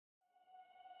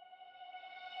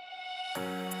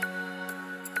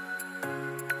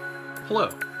Hello.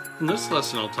 In this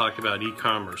lesson I'll talk about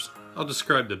e-commerce. I'll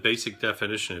describe the basic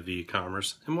definition of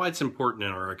e-commerce and why it's important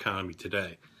in our economy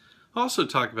today. I'll also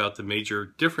talk about the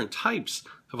major different types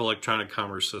of electronic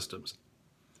commerce systems.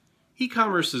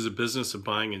 E-commerce is a business of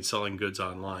buying and selling goods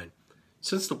online.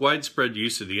 Since the widespread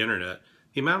use of the internet,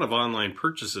 the amount of online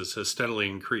purchases has steadily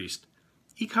increased.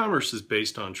 E-commerce is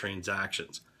based on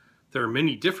transactions. There are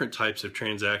many different types of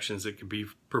transactions that can be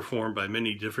performed by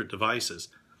many different devices.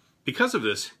 Because of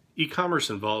this, e-commerce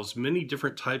involves many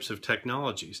different types of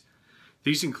technologies.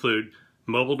 These include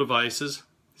mobile devices,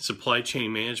 supply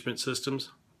chain management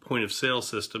systems, point-of-sale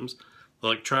systems,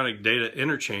 electronic data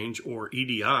interchange or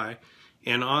EDI,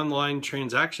 and online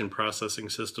transaction processing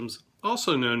systems,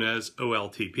 also known as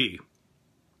OLTP.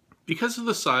 Because of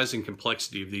the size and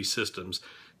complexity of these systems,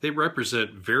 they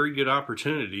represent very good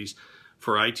opportunities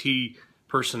for IT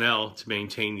personnel to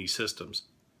maintain these systems.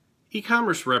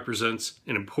 E-commerce represents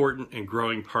an important and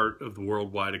growing part of the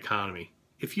worldwide economy.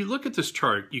 If you look at this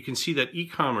chart, you can see that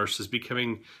e-commerce is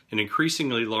becoming an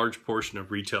increasingly large portion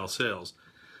of retail sales.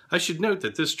 I should note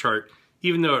that this chart,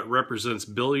 even though it represents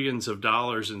billions of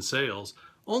dollars in sales,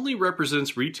 only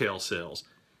represents retail sales.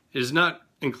 It does not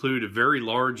include a very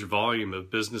large volume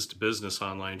of business-to-business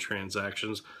online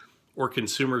transactions or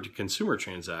consumer-to-consumer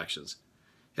transactions.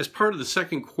 As part of the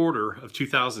second quarter of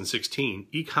 2016,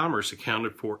 e-commerce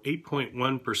accounted for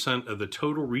 8.1% of the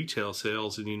total retail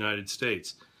sales in the United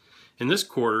States. In this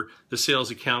quarter, the sales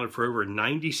accounted for over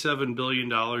 $97 billion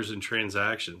in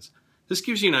transactions. This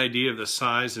gives you an idea of the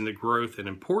size and the growth and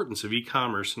importance of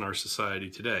e-commerce in our society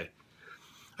today.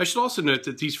 I should also note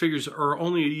that these figures are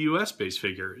only a US-based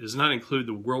figure. It does not include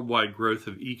the worldwide growth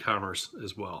of e-commerce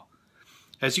as well.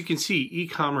 As you can see,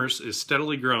 e-commerce is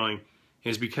steadily growing and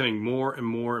is becoming more and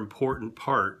more important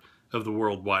part of the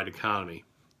worldwide economy.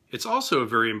 It's also a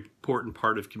very important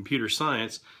part of computer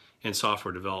science and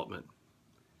software development.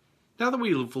 Now that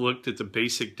we've looked at the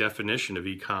basic definition of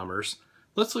e-commerce,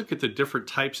 let's look at the different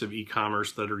types of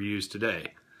e-commerce that are used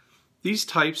today. These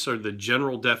types are the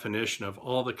general definition of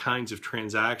all the kinds of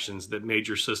transactions that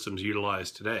major systems utilize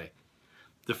today.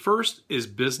 The first is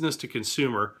business to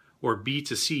consumer or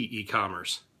B2C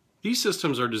e-commerce. These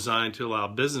systems are designed to allow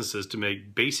businesses to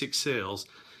make basic sales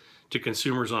to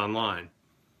consumers online.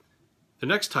 The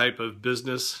next type of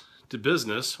business to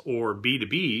business or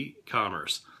B2B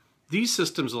commerce. These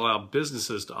systems allow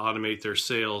businesses to automate their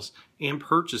sales and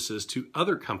purchases to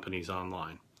other companies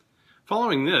online.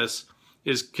 Following this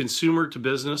is consumer to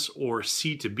business or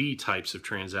C2B types of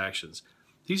transactions.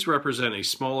 These represent a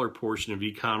smaller portion of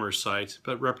e-commerce sites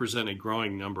but represent a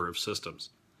growing number of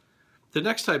systems. The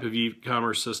next type of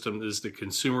e-commerce system is the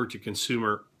consumer to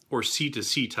consumer or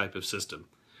C2C type of system.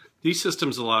 These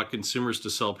systems allow consumers to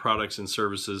sell products and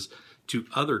services to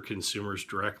other consumers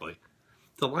directly.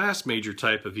 The last major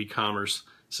type of e-commerce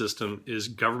system is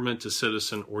government to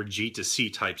citizen or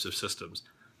G2C types of systems.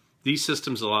 These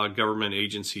systems allow government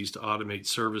agencies to automate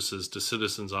services to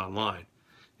citizens online.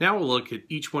 Now we'll look at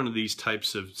each one of these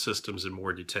types of systems in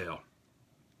more detail.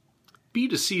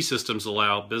 B2C systems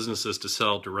allow businesses to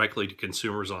sell directly to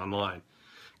consumers online.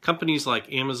 Companies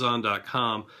like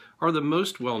Amazon.com are the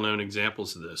most well-known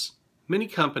examples of this. Many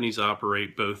companies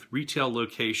operate both retail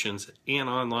locations and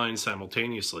online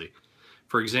simultaneously.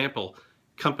 For example,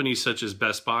 companies such as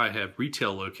Best Buy have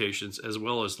retail locations as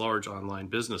well as large online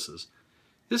businesses.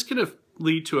 This can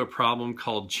lead to a problem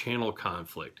called channel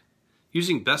conflict.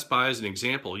 Using Best Buy as an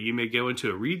example, you may go into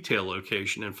a retail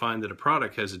location and find that a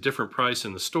product has a different price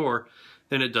in the store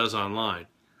than it does online.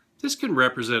 This can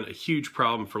represent a huge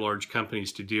problem for large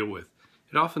companies to deal with.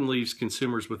 It often leaves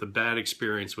consumers with a bad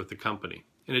experience with the company.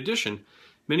 In addition,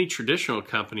 many traditional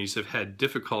companies have had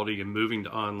difficulty in moving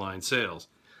to online sales.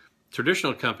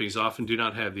 Traditional companies often do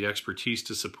not have the expertise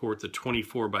to support the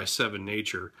 24/7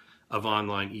 nature of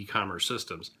online e-commerce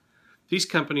systems. These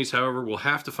companies, however, will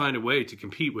have to find a way to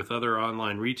compete with other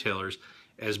online retailers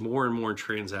as more and more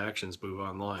transactions move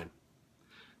online.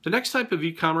 The next type of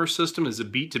e-commerce system is a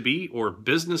B2B or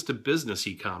business-to-business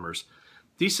e-commerce.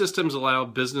 These systems allow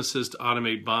businesses to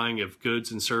automate buying of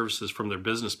goods and services from their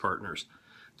business partners.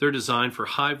 They're designed for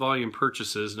high-volume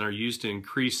purchases and are used to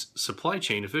increase supply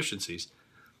chain efficiencies.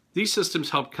 These systems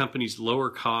help companies lower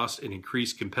costs and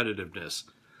increase competitiveness.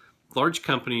 Large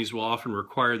companies will often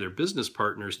require their business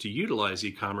partners to utilize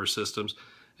e-commerce systems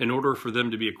in order for them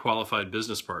to be a qualified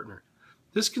business partner.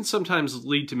 This can sometimes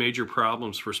lead to major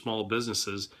problems for small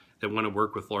businesses that want to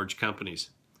work with large companies.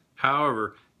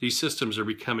 However, these systems are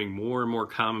becoming more and more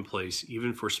commonplace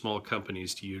even for small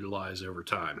companies to utilize over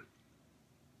time.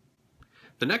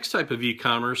 The next type of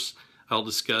e-commerce I'll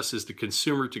discuss is the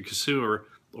consumer to consumer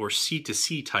or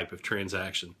C2C type of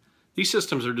transaction. These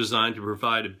systems are designed to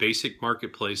provide a basic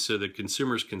marketplace so that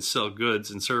consumers can sell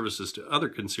goods and services to other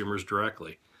consumers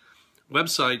directly.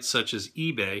 Websites such as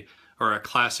eBay are a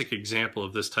classic example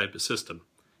of this type of system.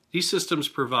 These systems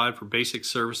provide for basic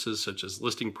services such as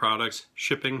listing products,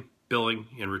 shipping, billing,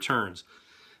 and returns.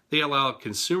 They allow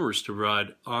consumers to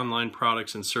provide online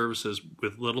products and services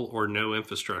with little or no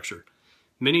infrastructure.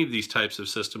 Many of these types of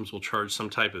systems will charge some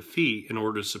type of fee in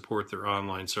order to support their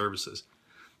online services.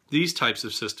 These types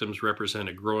of systems represent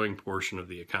a growing portion of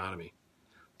the economy.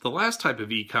 The last type of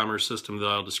e-commerce system that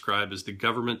I'll describe is the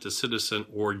government-to-citizen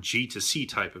or G2C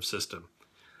type of system.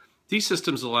 These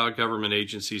systems allow government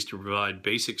agencies to provide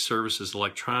basic services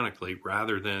electronically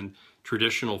rather than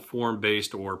traditional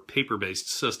form-based or paper-based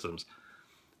systems.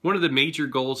 One of the major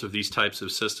goals of these types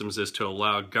of systems is to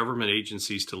allow government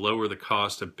agencies to lower the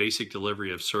cost of basic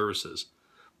delivery of services.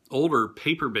 Older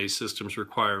paper-based systems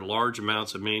require large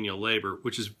amounts of manual labor,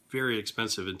 which is very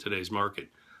expensive in today's market.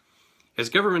 As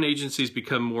government agencies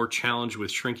become more challenged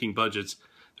with shrinking budgets,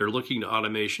 they're looking to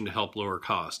automation to help lower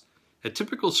costs. A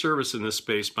typical service in this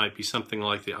space might be something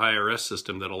like the IRS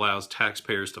system that allows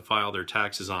taxpayers to file their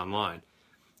taxes online.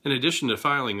 In addition to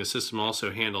filing, the system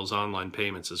also handles online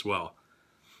payments as well.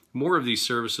 More of these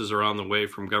services are on the way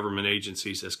from government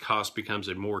agencies as cost becomes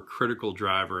a more critical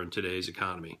driver in today's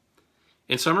economy.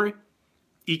 In summary,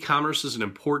 e-commerce is an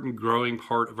important growing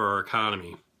part of our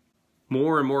economy.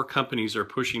 More and more companies are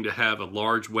pushing to have a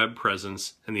large web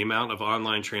presence, and the amount of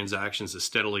online transactions is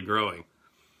steadily growing.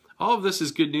 All of this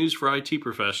is good news for IT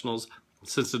professionals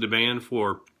since the demand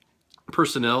for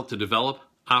personnel to develop,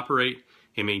 operate,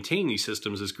 and maintain these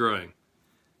systems is growing.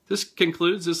 This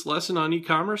concludes this lesson on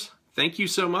e-commerce. Thank you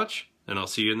so much, and I'll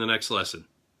see you in the next lesson.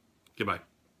 Goodbye.